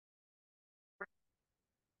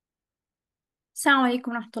Assalamu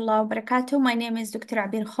alaikum warahmatullahi wabarakatuh. My name is Dr.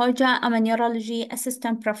 Abeer Khojah. I'm a neurology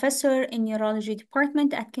assistant professor in neurology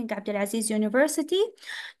department at King Abdulaziz University.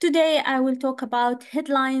 Today, I will talk about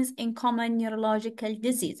headlines in common neurological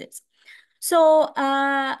diseases. So,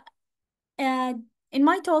 uh, in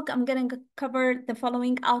my talk, I'm going to cover the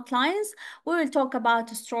following outlines. We will talk about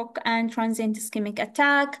stroke and transient ischemic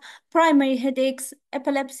attack, primary headaches,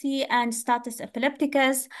 epilepsy and status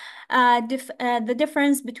epilepticus, the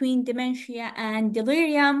difference between dementia and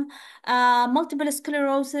delirium, multiple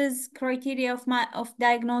sclerosis, criteria of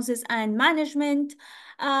diagnosis and management.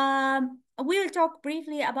 We will talk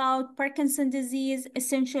briefly about Parkinson's disease,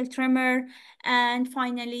 essential tremor, and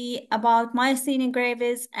finally about myasthenia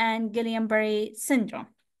gravis and Guillain-Barré syndrome.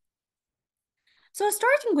 So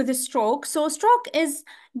starting with a stroke. So stroke is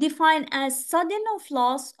defined as sudden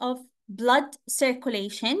loss of blood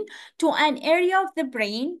circulation to an area of the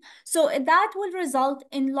brain. So that will result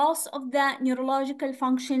in loss of the neurological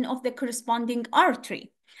function of the corresponding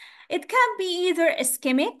artery. It can be either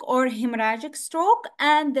ischemic or hemorrhagic stroke,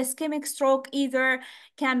 and the ischemic stroke either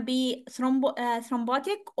can be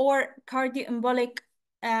thrombotic or cardioembolic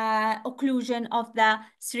occlusion of the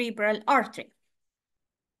cerebral artery.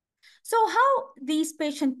 So how these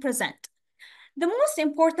patients present? The most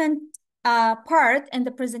important part in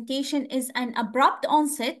the presentation is an abrupt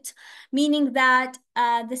onset, meaning that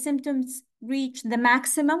the symptoms reach the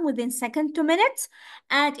maximum within seconds to minutes,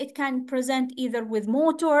 and it can present either with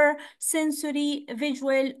motor, sensory,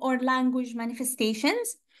 visual, or language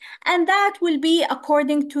manifestations. And that will be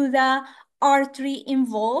according to the artery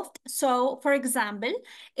involved. So, for example,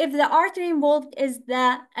 if the artery involved is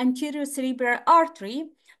the anterior cerebral artery,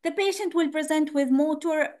 the patient will present with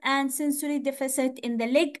motor and sensory deficit in the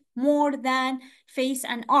leg more than face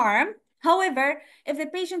and arm. However, if the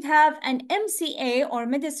patient have an MCA or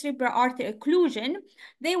middle cerebral artery occlusion,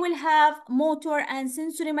 they will have motor and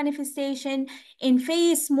sensory manifestation in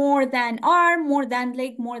face more than arm, more than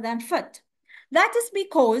leg, more than foot. That is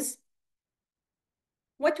because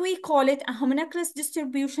what we call it a homunculus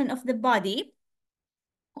distribution of the body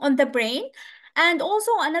on the brain. And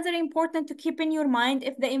also another important to keep in your mind,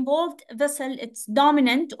 if the involved vessel, it's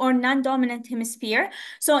dominant or non-dominant hemisphere.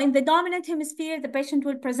 So in the dominant hemisphere, the patient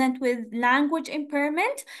will present with language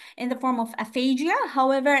impairment in the form of aphasia.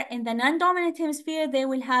 However, in the non-dominant hemisphere, they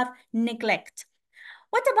will have neglect.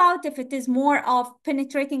 What about if it is more of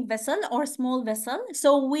penetrating vessel or small vessel?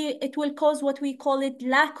 So it will cause what we call it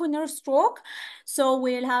lacunar stroke. So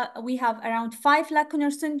we have around 5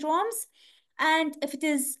 lacunar syndromes. And if it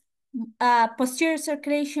is posterior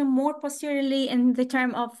circulation, more posteriorly in the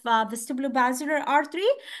term of vestibulobasilar artery,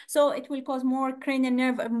 so it will cause more cranial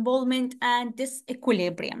nerve involvement and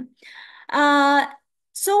disequilibrium.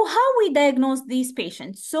 So how we diagnose these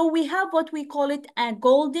patients? So we have what we call it a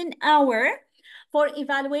golden hour for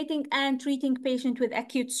evaluating and treating patient with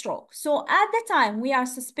acute stroke. So at the time we are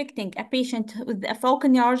suspecting a patient with a focal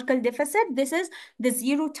neurological deficit, this is the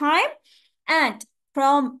 0 time, and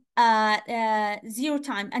from 0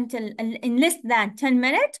 time until in less than 10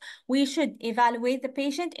 minutes, we should evaluate the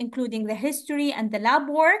patient, including the history and the lab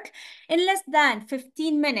work. In less than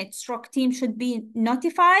 15 minutes, stroke team should be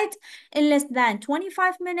notified. In less than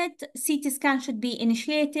 25 minutes, CT scan should be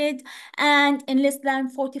initiated. And in less than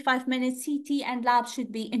 45 minutes, CT and lab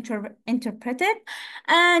should be interpreted.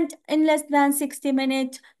 And in less than 60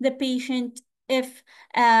 minutes, the patient, if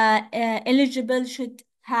eligible, should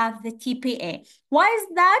have the TPA. Why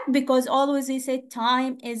is that? Because always we say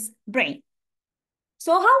time is brain.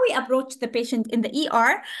 So how we approach the patient in the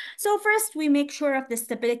ER? So first, we make sure of the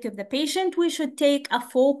stability of the patient. We should take a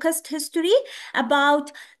focused history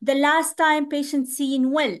about the last time patient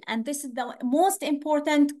seen well. And this is the most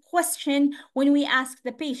important question when we ask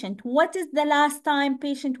the patient. What is the last time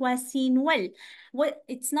patient was seen well?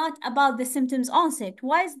 It's not about the symptoms onset.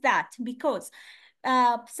 Why is that? Because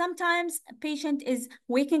sometimes a patient is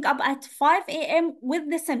waking up at 5 a.m. with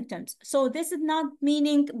the symptoms. So this is not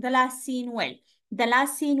meaning the last seen well. The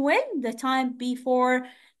last seen well, the time before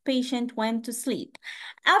patient went to sleep.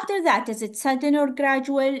 After that, is it sudden or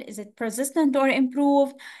gradual? Is it persistent or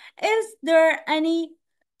improved? Is there any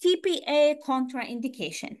TPA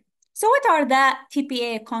contraindication? So what are the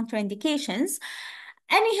TPA contraindications?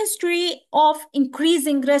 Any history of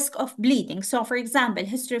increasing risk of bleeding. So for example,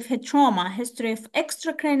 history of head trauma, history of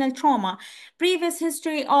extracranial trauma, previous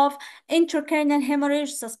history of intracranial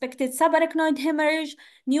hemorrhage, suspected subarachnoid hemorrhage,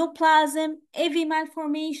 neoplasm, AV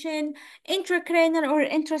malformation, intracranial or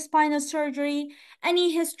intraspinal surgery,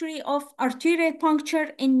 any history of arterial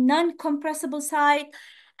puncture in non-compressible site,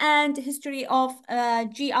 and history of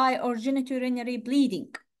GI or genitourinary bleeding.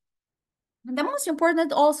 The most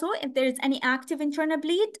important also, if there is any active internal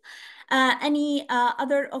bleed, any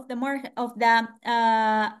other of the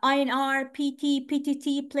INR, PT,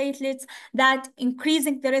 PTT platelets that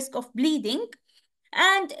increasing the risk of bleeding,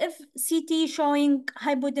 and if CT showing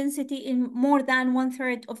hypodensity in more than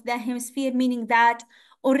 1/3 of the hemisphere, meaning that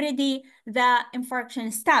already the infarction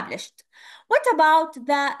established. What about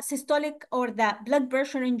the systolic or the blood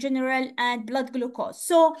pressure in general and blood glucose?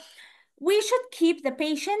 So we should keep the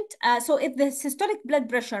patient, so if the systolic blood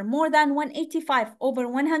pressure more than 185 over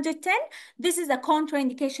 110, this is a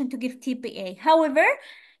contraindication to give TPA. However,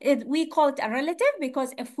 we call it a relative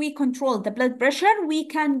because if we control the blood pressure, we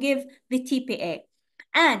can give the TPA.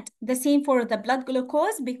 And the same for the blood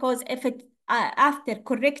glucose, because if it after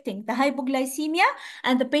correcting the hypoglycemia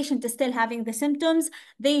and the patient is still having the symptoms,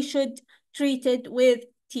 they should treat it with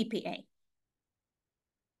TPA.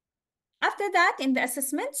 After that, in the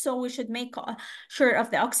assessment, so we should make sure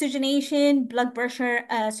of the oxygenation, blood pressure,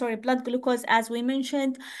 blood glucose, as we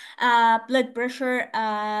mentioned, blood pressure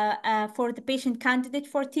for the patient candidate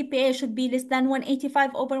for TPA should be less than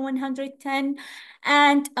 185 over 110.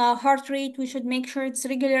 And heart rate, we should make sure it's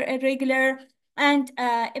regular, irregular. And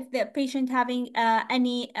if the patient having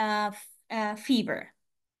any fever,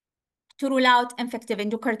 to rule out infective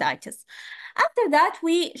endocarditis. After that,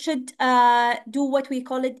 we should do what we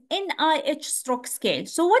call it NIH stroke scale.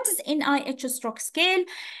 So what is NIH stroke scale?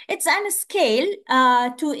 It's a scale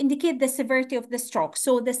to indicate the severity of the stroke.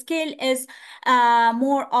 So the scale is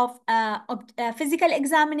more of physical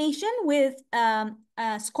examination with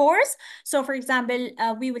scores. So for example,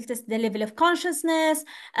 we will test the level of consciousness,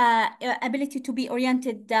 ability to be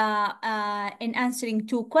oriented in answering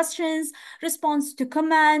to questions, response to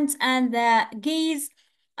commands, and the gaze,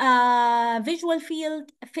 visual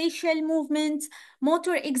field, facial movements,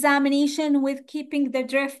 motor examination with keeping the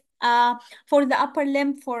drift for the upper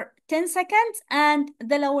limb for 10 seconds and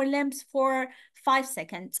the lower limbs for 5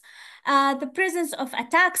 seconds. The presence of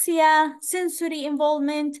ataxia, sensory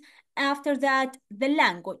involvement, after that, the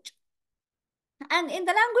language. And in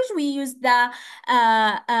the language, we use the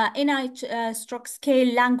NIH stroke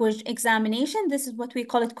scale language examination. This is what we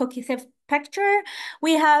call it cognitive picture.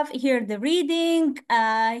 We have here the reading,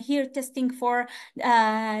 here testing for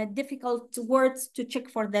difficult words to check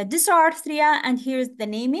for the dysarthria, and here's the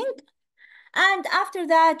naming. And after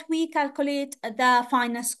that, we calculate the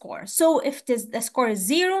final score. So if the score is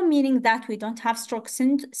 0, meaning that we don't have stroke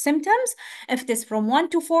symptoms. If it is from 1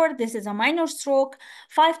 to 4, this is a minor stroke.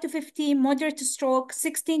 5 to 15, moderate stroke.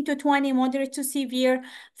 16 to 20, moderate to severe.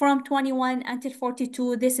 From 21 until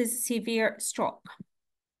 42, this is severe stroke.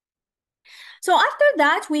 So after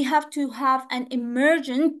that, we have to have an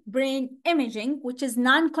emergent brain imaging, which is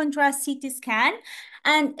non-contrast CT scan.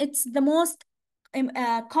 And it's the most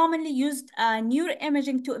commonly used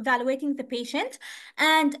neuroimaging to evaluating the patient,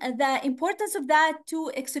 and the importance of that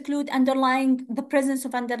to exclude the presence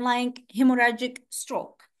of underlying hemorrhagic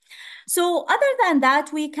stroke. So other than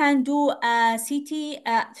that, we can do CT.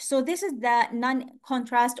 So this is the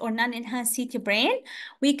non-contrast or non-enhanced CT brain.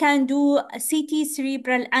 We can do a CT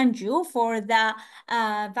cerebral angio for the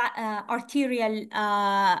arterial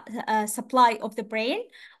supply of the brain.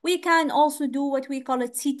 We can also do what we call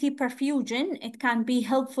it CT perfusion. It can be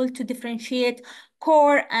helpful to differentiate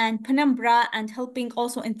core and penumbra and helping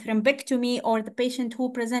also in thrombectomy or the patient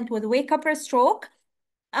who present with wake-up or stroke.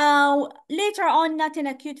 Later on, not in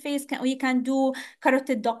acute phase, we can do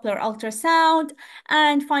carotid Doppler ultrasound,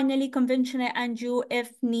 and finally conventional angio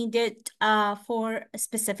if needed for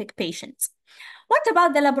specific patients. What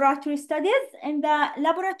about the laboratory studies? In the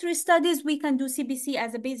laboratory studies, we can do CBC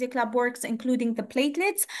as a basic lab works, including the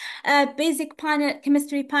platelets, basic panel,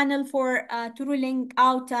 chemistry panel for to ruling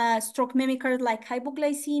out stroke mimickers like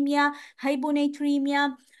hypoglycemia,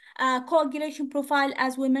 hyponatremia, coagulation profile,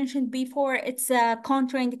 as we mentioned before, it's a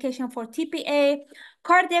contraindication for TPA.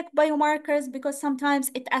 Cardiac biomarkers, because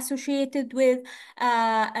sometimes it associated with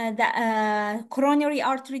the coronary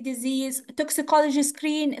artery disease. Toxicology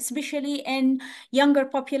screen, especially in younger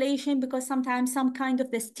population, because sometimes some kind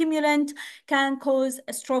of the stimulant can cause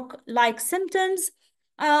stroke-like symptoms.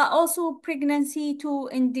 Also pregnancy to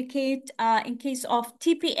indicate in case of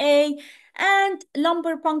TPA, and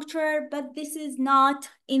lumbar puncture, but this is not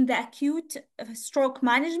in the acute stroke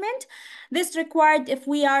management. This required if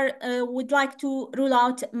we would like to rule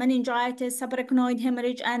out meningitis, subarachnoid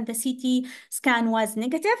hemorrhage, and the CT scan was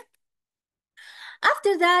negative.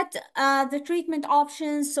 After that, the treatment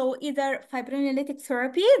options, so either fibrinolytic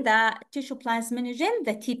therapy, the tissue plasminogen,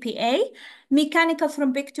 the TPA, mechanical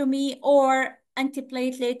thrombectomy, or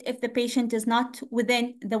antiplatelet if the patient is not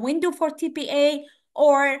within the window for TPA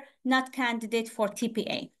or not candidate for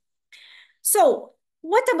TPA. So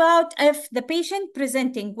what about if the patient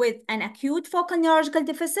presenting with an acute focal neurological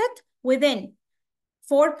deficit within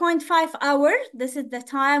 4.5 hours, this is the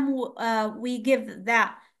time we give the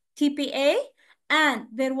TPA, and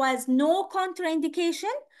there was no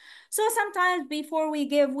contraindication. So sometimes before we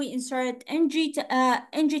give, we insert NG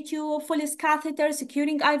tube, Follis catheter,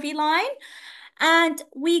 securing IV line, and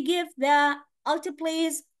we give the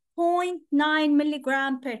alteplase 0.9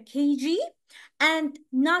 milligram per kg and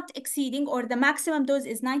not exceeding, or the maximum dose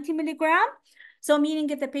is 90 milligram. So meaning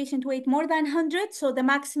if the patient weight more than 100, so the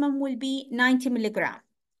maximum will be 90 milligram.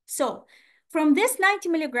 So from this 90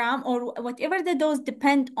 milligram or whatever the dose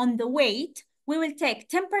depend on the weight, we will take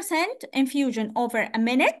 10% infusion over a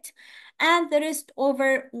minute and the rest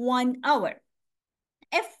over 1 hour.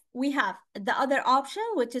 If we have the other option,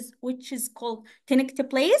 which is called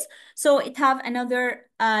tenecteplase, so it have another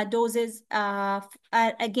doses.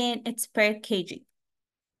 Again, it's per kg.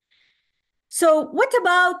 So what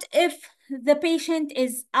about if the patient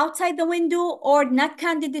is outside the window or not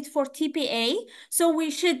candidate for TPA? So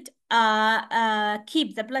we should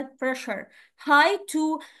keep the blood pressure high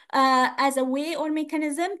to as a way or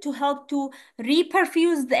mechanism to help to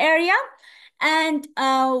reperfuse the area. And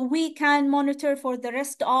we can monitor for the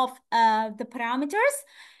rest of the parameters.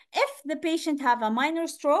 If the patient have a minor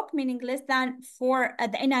stroke, meaning less than 4,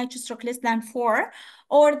 the NIH stroke less than 4,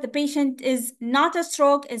 or the patient is not a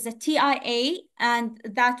stroke, is a TIA, and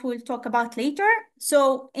that we'll talk about later.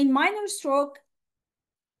 So in minor stroke,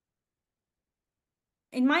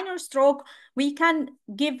 we can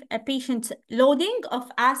give a patient loading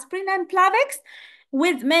of aspirin and Plavix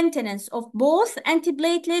with maintenance of both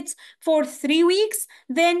antiplatelets for 3 weeks,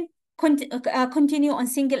 then continue on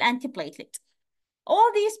single antiplatelet.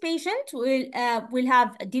 All these patients will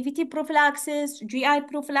have DVT prophylaxis, GI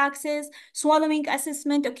prophylaxis, swallowing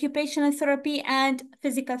assessment, occupational therapy, and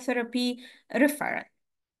physical therapy referral.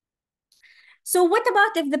 So what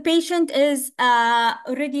about if the patient is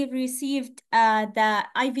already received the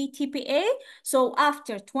IV TPA? So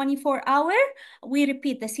after 24 hours, we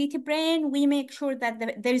repeat the CT brain, we make sure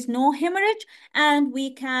that there is no hemorrhage, and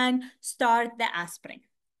we can start the aspirin.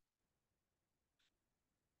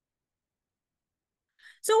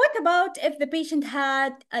 So what about if the patient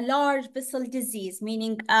had a large vessel disease,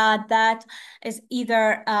 meaning that is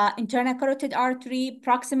either internal carotid artery,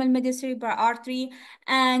 proximal midcerebral artery,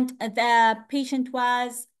 and the patient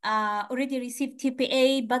was already received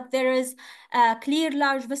TPA, but there is a clear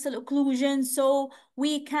large vessel occlusion, so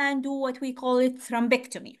we can do what we call it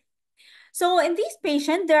thrombectomy. So in these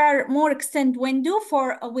patients, there are more extended window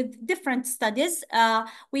for with different studies.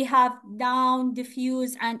 We have down,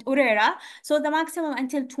 diffuse, and Aurora. So the maximum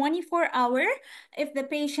until 24 hours. If the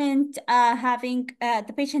patient having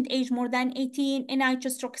the patient age more than 18, NIH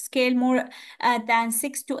stroke scale more than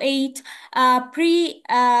 6 to 8,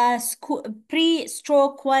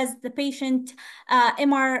 pre-stroke was the patient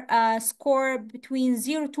MR score between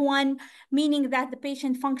 0 to 1, meaning that the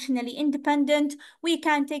patient functionally independent. We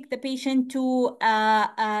can take the patient to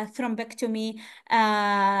thrombectomy,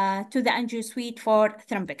 to the angio suite for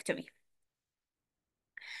thrombectomy.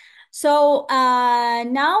 So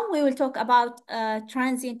now we will talk about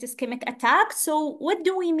transient ischemic attack. So what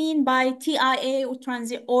do we mean by TIA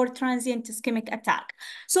or transient ischemic attack?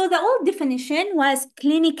 So the old definition was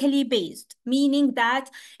clinically based, meaning that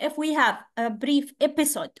if we have a brief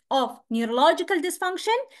episode of neurological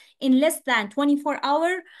dysfunction in less than 24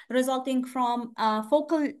 hours resulting from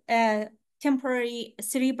focal temporary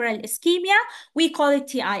cerebral ischemia, we call it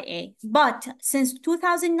TIA. But since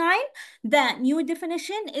 2009, the new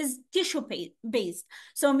definition is tissue-based.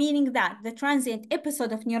 So meaning that the transient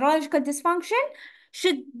episode of neurological dysfunction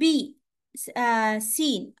should be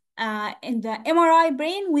seen in the MRI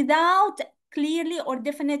brain without clearly or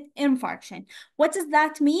definite infarction. What does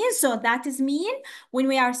that mean? So that is mean when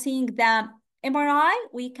we are seeing the MRI,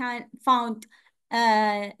 we can found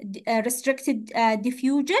restricted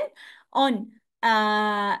diffusion on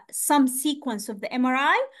some sequence of the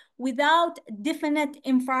MRI without definite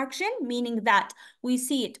infarction, meaning that we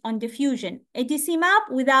see it on diffusion ADC map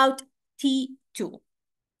without T2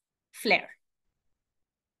 flare.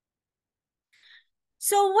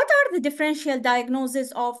 So what are the differential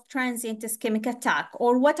diagnoses of transient ischemic attack,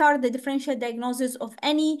 or what are the differential diagnoses of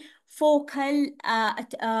any focal,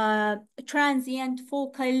 transient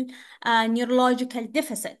focal neurological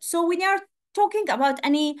deficit? So when you're talking about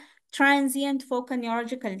any transient focal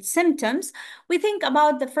neurological symptoms, we think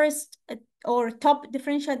about the first or top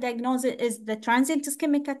differential diagnosis is the transient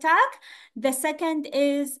ischemic attack. The second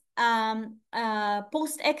is post-ictal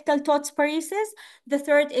TOTS paresis. The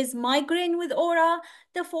third is migraine with aura.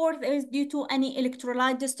 The fourth is due to any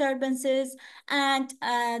electrolyte disturbances. And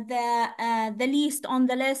the least on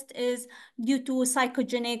the list is due to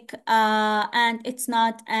psychogenic, and it's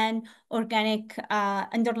not an organic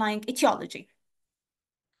underlying etiology.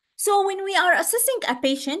 So when we are assessing a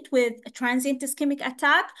patient with a transient ischemic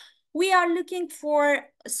attack, we are looking for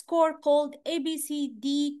a score called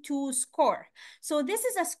ABCD2 score. So this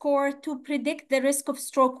is a score to predict the risk of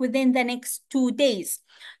stroke within the next 2 days.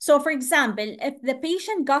 So for example, if the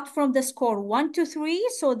patient got from the score 1 to 3,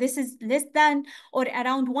 so this is less than or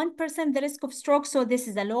around 1% the risk of stroke, so this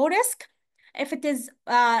is a low risk. If it is,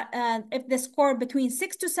 if the score between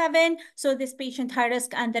 6 to 7, so this patient high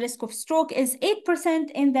risk and the risk of stroke is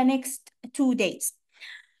 8% in the next 2 days.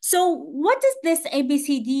 So what is this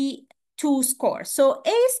ABCD2 score? So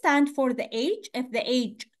A stands for the age. If the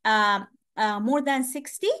age more than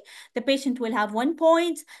 60, the patient will have 1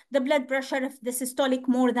 point. The blood pressure, if the systolic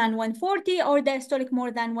more than 140 or diastolic more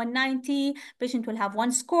than 190, patient will have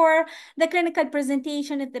 1 score. The clinical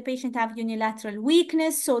presentation, if the patient have unilateral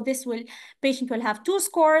weakness, so patient will have 2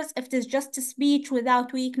 scores. If it is just speech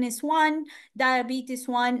without weakness, 1, diabetes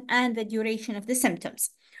 1, and the duration of the symptoms.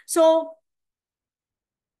 So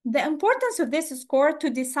the importance of this score to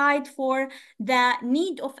decide for the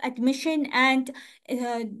need of admission and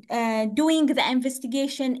doing the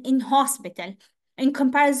investigation in hospital in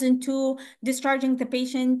comparison to discharging the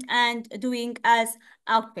patient and doing as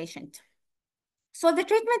outpatient. So the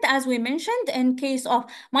treatment, as we mentioned, in case of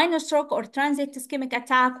minor stroke or transient ischemic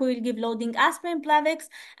attack, we will give loading aspirin, Plavix,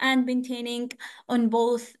 and maintaining on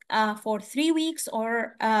both for 3 weeks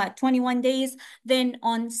or 21 days, then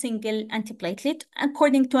on single antiplatelet,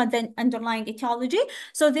 according to the underlying etiology.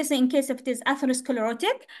 So this in case if it is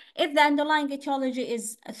atherosclerotic. If the underlying etiology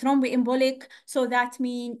is thromboembolic, so that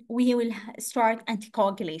means we will start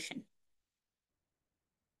anticoagulation.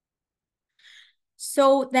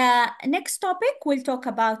 So the next topic, we'll talk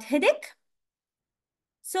about headache.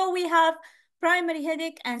 So we have primary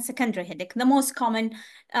headache and secondary headache. The most common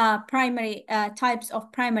primary types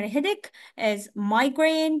of primary headache is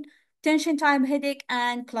migraine, tension type headache,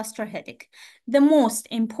 and cluster headache. The most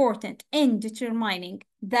important in determining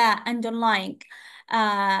the underlying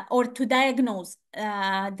or to diagnose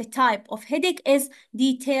the type of headache is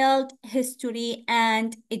detailed history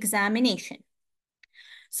and examination.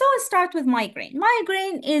 So I'll start with migraine.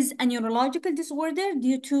 Migraine is a neurological disorder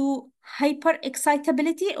due to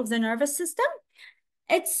hyperexcitability of the nervous system.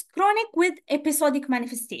 It's chronic with episodic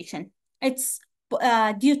manifestation. It's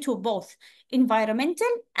due to both environmental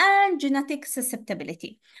and genetic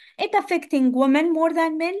susceptibility. It affecting women more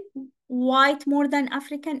than men, white more than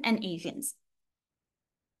African, and Asians.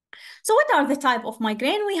 So what are the type of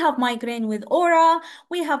migraine? We have migraine with aura,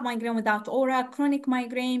 we have migraine without aura, chronic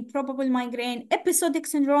migraine, probable migraine, episodic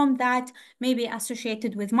syndrome that may be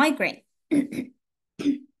associated with migraine.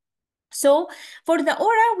 So for the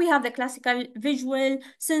aura, we have the classical visual,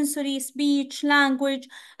 sensory, speech, language,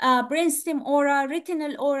 brainstem aura,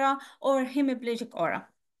 retinal aura, or hemiplegic aura.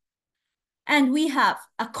 And we have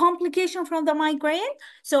a complication from the migraine.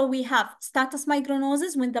 So we have status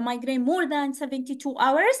migrainosus when the migraine more than 72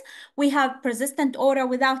 hours. We have persistent aura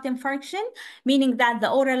without infarction, meaning that the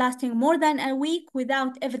aura lasting more than a week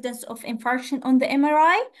without evidence of infarction on the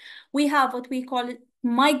MRI. We have what we call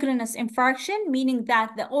migrainous infarction, meaning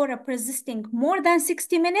that the aura persisting more than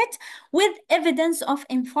 60 minutes with evidence of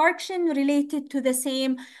infarction related to the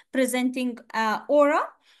same presenting aura.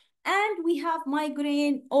 And we have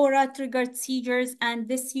migraine aura-triggered seizures, and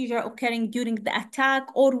this seizure occurring during the attack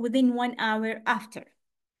or within 1 hour after.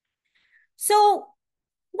 So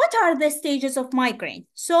what are the stages of migraine?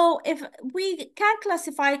 So if we can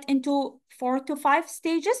classify it into 4 to 5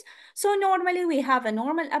 stages. So normally we have a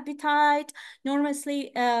normal appetite, normal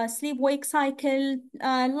sleep-wake cycle,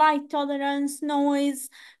 light tolerance, noise,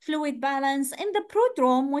 fluid balance. In the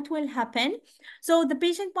prodrome, what will happen? So the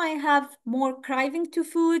patient might have more craving to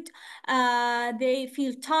food, they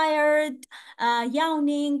feel tired,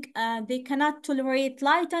 yawning, they cannot tolerate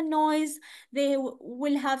light and noise, they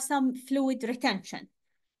will have some fluid retention.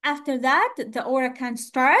 After that, the aura can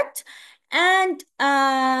start, and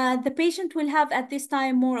the patient will have at this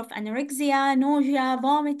time more of anorexia, nausea,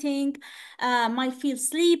 vomiting, might feel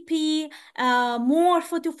sleepy, more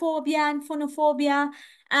photophobia and phonophobia.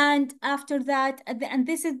 And after that, and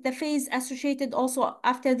this is the phase associated also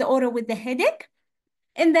after the aura with the headache.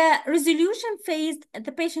 In the resolution phase,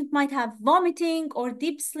 the patient might have vomiting or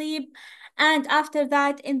deep sleep. And after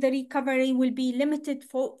that, in the recovery will be limited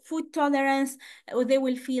for food tolerance, or they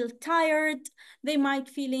will feel tired. They might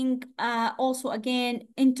feeling also again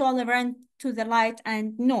intolerant to the light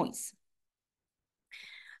and noise.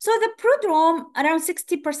 So the prodrome, around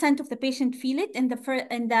 60% of the patient feel it in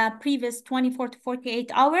the previous 24 to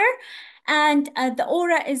 48 hour. And the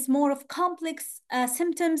aura is more of complex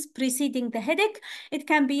symptoms preceding the headache. It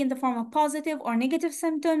can be in the form of positive or negative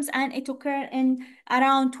symptoms, and it occur in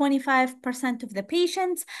around 25% of the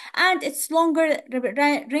patients. And it's longer,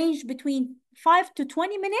 range between 5 to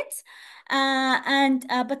 20 minutes,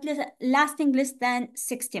 but lasting less than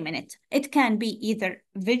 60 minutes. It can be either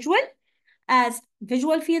visual, as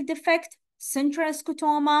visual field defect, central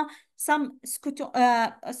scotoma, some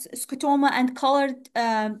scotoma and colored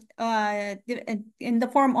in the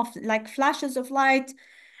form of like flashes of light,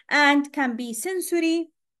 and can be sensory,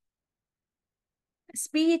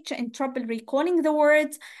 speech and trouble recalling the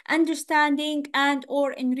words, understanding and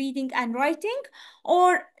or in reading and writing,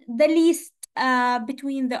 or the least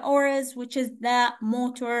between the auras, which is the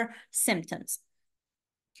motor symptoms.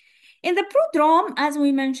 In the prodrome, as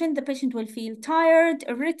we mentioned, the patient will feel tired,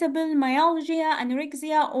 irritable, myalgia,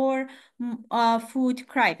 anorexia, or food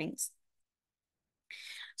cravings.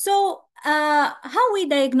 So how we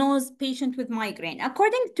diagnose patient with migraine?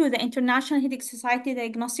 According to the International Headache Society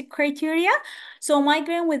diagnostic criteria, so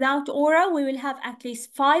migraine without aura, we will have at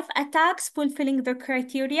least 5 attacks fulfilling the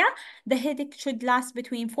criteria. The headache should last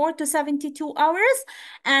between 4 to 72 hours,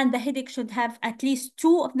 and the headache should have at least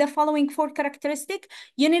 2 of the following 4 characteristics: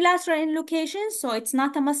 unilateral in location, so it's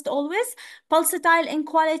not a must always, pulsatile in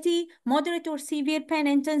quality, moderate or severe pain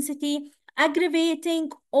intensity, aggravating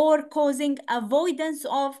or causing avoidance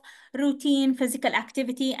of routine physical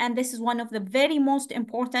activity. And this is one of the very most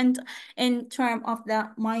important in terms of the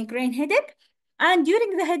migraine headache. And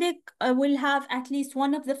during the headache, we'll have at least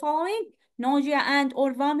one of the following: nausea and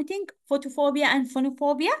or vomiting, photophobia and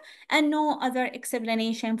phonophobia, and no other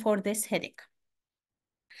explanation for this headache.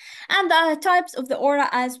 And the types of the aura,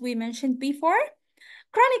 as we mentioned before.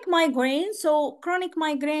 Chronic migraine. So chronic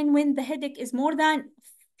migraine when the headache is more than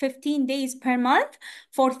 15 days per month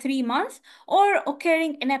for 3 months, or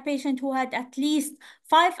occurring in a patient who had at least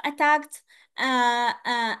 5 attacks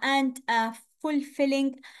and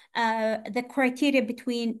fulfilling the criteria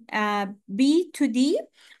between B to D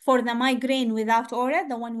for the migraine without aura,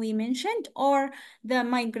 the one we mentioned, or the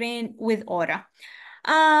migraine with aura.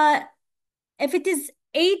 If it is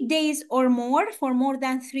 8 days or more for more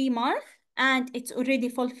than 3 months, and it's already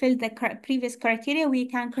fulfilled the previous criteria, we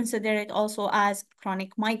can consider it also as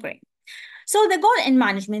chronic migraine. So the goal in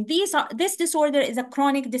management, this disorder is a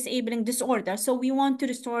chronic disabling disorder. So we want to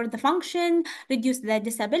restore the function, reduce the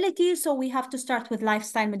disability. So we have to start with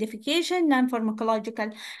lifestyle modification,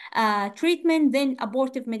 non-pharmacological treatment, then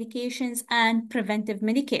abortive medications and preventive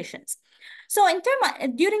medications. So in terms,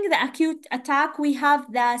 during the acute attack, we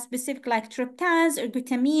have the specific like triptans or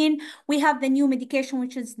glutamine. We have the new medication,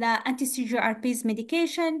 which is the anti-seizure ARPs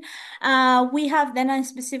medication. We have the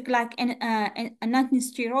non-specific like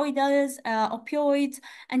non-steroidals, opioids,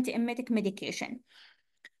 antiemetic medication.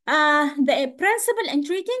 The principle in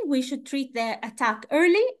treating, we should treat the attack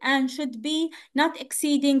early and should be not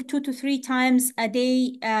exceeding 2 to 3 times a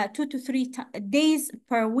day, 2 to 3 days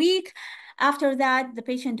per week. After that, the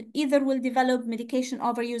patient either will develop medication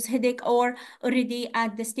overuse headache or already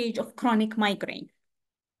at the stage of chronic migraine.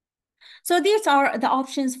 So these are the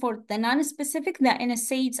options for the non-specific, the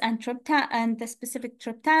NSAIDs and triptan, and the specific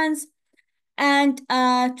triptans. And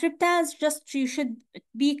triptans, just you should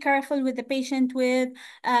be careful with the patient with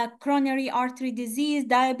coronary artery disease,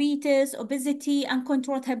 diabetes, obesity,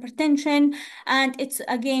 uncontrolled hypertension, and it's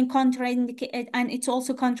again contraindicated, and it's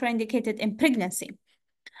also contraindicated in pregnancy.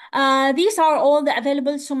 These are all the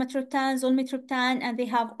available sumatriptan, zolmitriptan, and they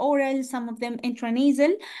have oral, some of them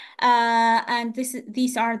intranasal, and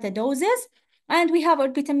these are the doses. And we have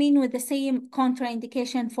ergotamine with the same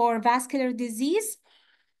contraindication for vascular disease,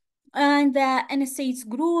 and the NSAIDs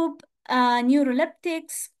group,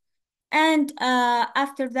 neuroleptics, and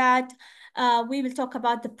after that, we will talk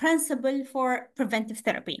about the principle for preventive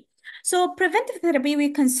therapy. So preventive therapy, we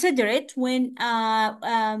consider it when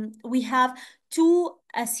we have 2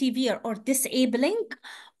 severe or disabling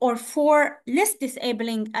or 4 less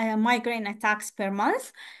disabling migraine attacks per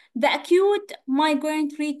month. The acute migraine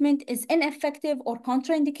treatment is ineffective or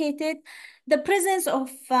contraindicated. The presence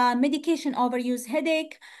of medication overuse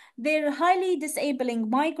headache, they're highly disabling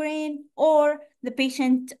migraine, or the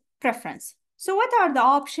patient preference. So what are the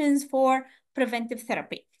options for preventive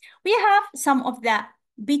therapy? We have some of the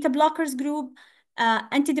beta blockers group,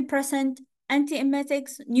 antidepressant,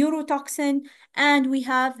 antiemetics, neurotoxin, and we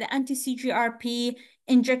have the anti-CGRP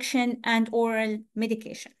injection and oral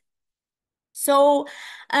medication. So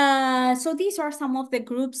these are some of the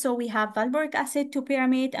groups. So we have valproic acid,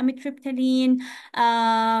 topiramate, amitriptyline,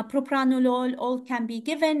 propranolol, all can be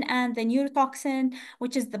given, and the neurotoxin,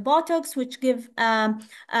 which is the Botox, which give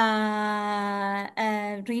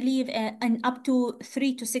relief in up to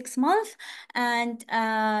 3 to 6 months, and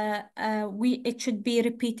it should be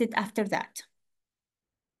repeated after that.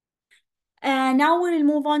 Now we'll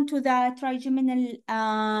move on to the trigeminal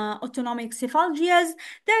autonomic cephalgias.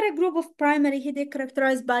 They're a group of primary headache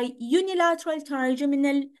characterized by unilateral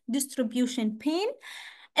trigeminal distribution pain,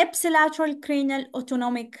 ipsilateral cranial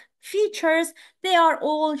autonomic features. They are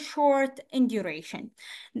all short in duration.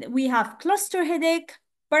 We have cluster headache,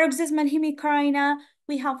 paroxysmal hemicarina.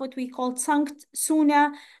 We have what we call sanct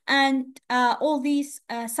suna, and all these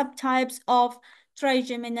subtypes of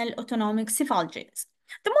trigeminal autonomic cephalgias.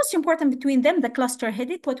 The most important between them, the cluster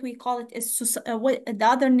headache, what we call it is, the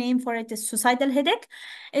other name for it is suicidal headache.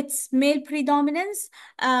 It's male predominance.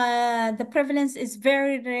 The prevalence is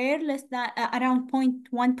very rare, less than around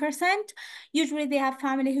 0.1%. Usually they have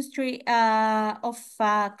family history of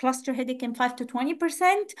cluster headache in 5 to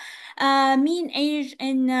 20%. Mean age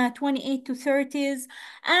in 28 to 30s.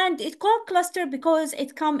 And it's called cluster because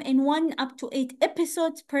it come in 1 up to 8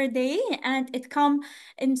 episodes per day, and it come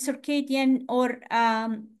in circadian or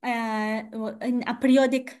in a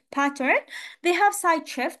periodic pattern. They have side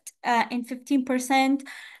shift in 15%,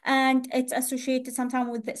 and it's associated sometimes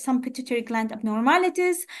with some pituitary gland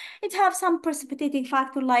abnormalities. It have some precipitating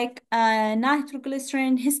factor like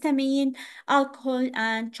nitroglycerin, histamine, alcohol,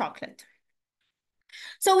 and chocolate.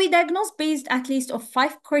 So we diagnose based at least of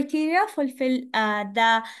 5 criteria, fulfill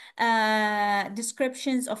the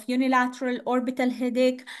descriptions of unilateral orbital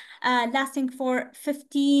headache lasting for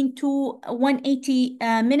 15 to 180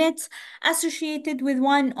 minutes, associated with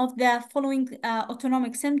one of the following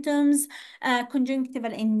autonomic symptoms: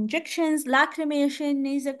 conjunctival injections, lacrimation,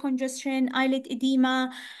 nasal congestion, eyelid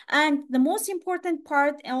edema, and the most important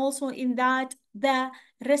part also in that, the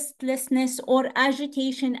restlessness or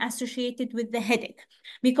agitation associated with the headache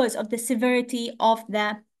because of the severity of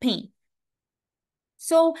the pain.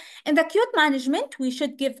 So in the acute management, we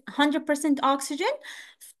should give 100% oxygen,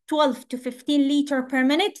 12 to 15 liters per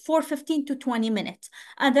minute for 15 to 20 minutes.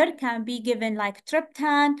 Other can be given like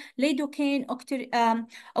triptan, lidocaine,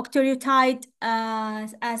 octreotide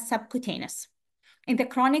as subcutaneous. In the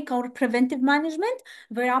chronic or preventive management,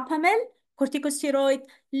 verapamil, corticosteroid,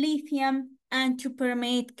 lithium, and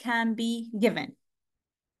topiramate can be given.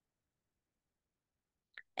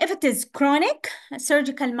 If it is chronic,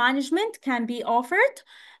 surgical management can be offered,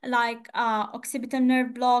 like occipital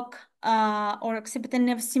nerve block or occipital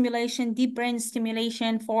nerve stimulation, deep brain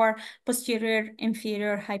stimulation for posterior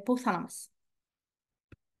inferior hypothalamus.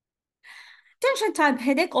 Tension type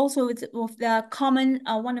headache also is of the common,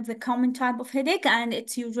 one of the common type of headache, and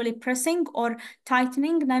it's usually pressing or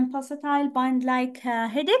tightening, non-pulsatile band-like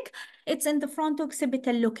headache. It's in the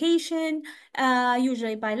fronto-occipital location,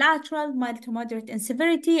 usually bilateral, mild to moderate in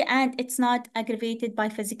severity, and it's not aggravated by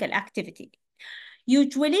physical activity.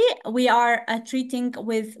 Usually, we are treating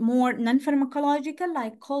with more non-pharmacological,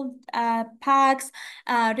 like cold packs,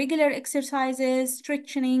 regular exercises,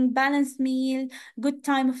 stretching, balanced meal, good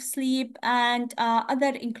time of sleep, and other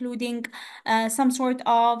including some sort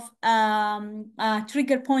of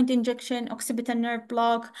trigger point injection, occipital nerve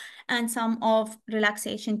block, and some of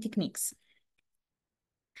relaxation techniques.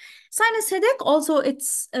 Sinus headache also,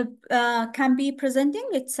 it's can be presenting.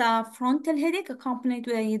 It's a frontal headache accompanied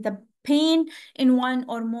with the pain in one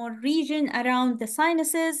or more region around the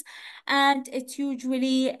sinuses, and it's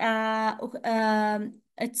usually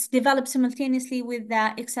it's developed simultaneously with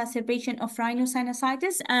the exacerbation of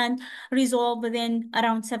rhinosinusitis and resolve within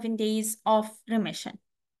around 7 days of remission.